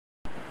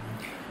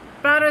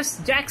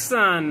Paris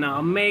Jackson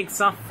makes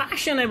a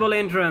fashionable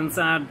entrance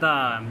at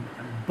the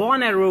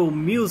Bonnaroo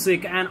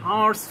Music and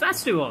Arts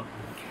Festival.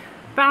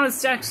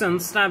 Paris Jackson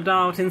stepped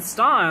out in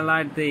style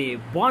at the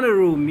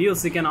Bonnaroo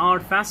Music and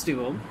Art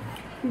Festival.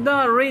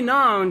 The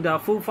renowned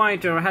Foo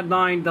Fighter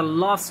headlined the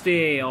last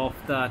day of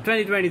the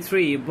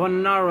 2023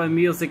 Bonnaroo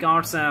Music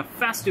Arts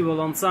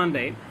Festival on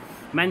Sunday.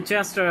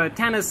 Manchester,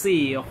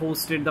 Tennessee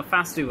hosted the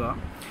festival,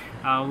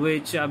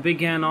 which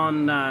began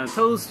on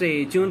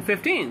Thursday, June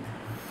 15th.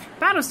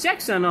 Paris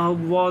Jackson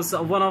was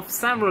one of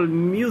several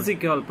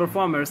musical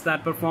performers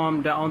that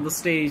performed on the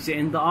stage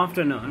in the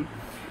afternoon.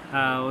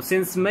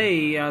 Since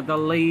May, the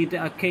late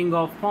King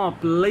of Pop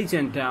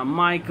legend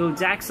Michael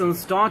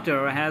Jackson's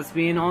daughter has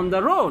been on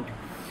the road.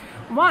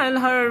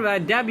 While her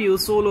debut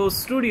solo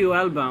studio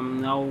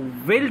album,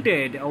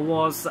 Wilted,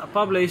 was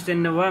published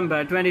in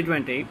November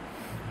 2020,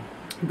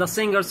 the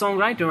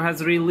singer-songwriter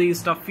has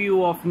released a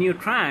few of new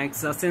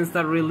tracks since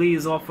the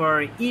release of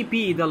her EP,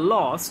 The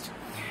Lost.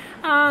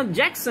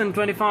 Jackson,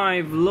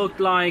 25, looked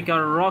like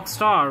a rock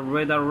star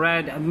with a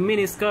red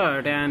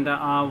miniskirt and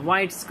a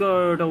white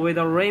skirt with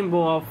a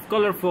rainbow of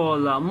colorful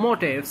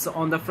motifs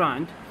on the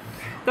front.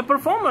 The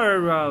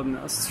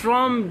performer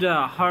strummed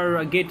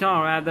her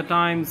guitar at the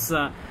times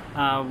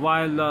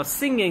while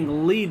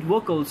singing lead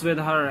vocals with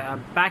her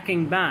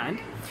backing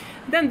band.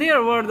 Then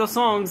there were the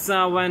songs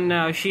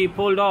when she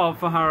pulled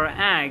off her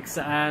axe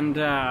and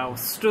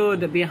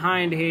stood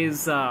behind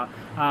the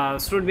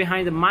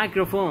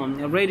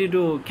microphone, ready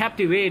to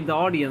captivate the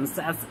audience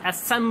as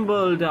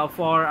assembled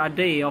for a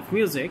day of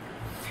music.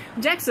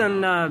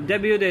 Jackson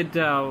debuted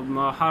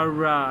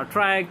her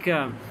track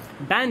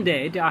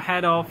Band-Aid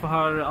ahead of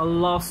her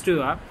last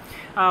tour,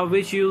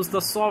 which used the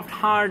soft,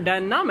 hard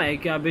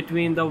dynamic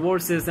between the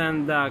verses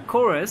and the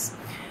chorus,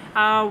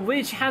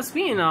 which has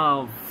been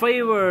a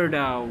favored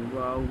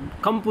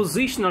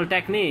compositional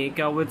technique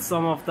with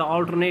some of the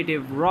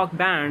alternative rock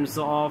bands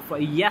of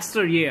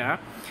yesteryear,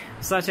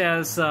 such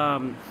as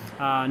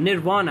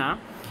Nirvana.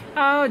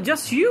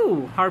 Just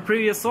You, her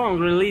previous song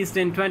released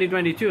in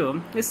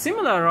 2022, is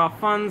similar, a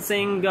fun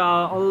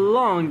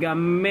sing-along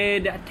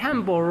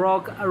mid-tempo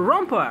rock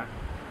romper.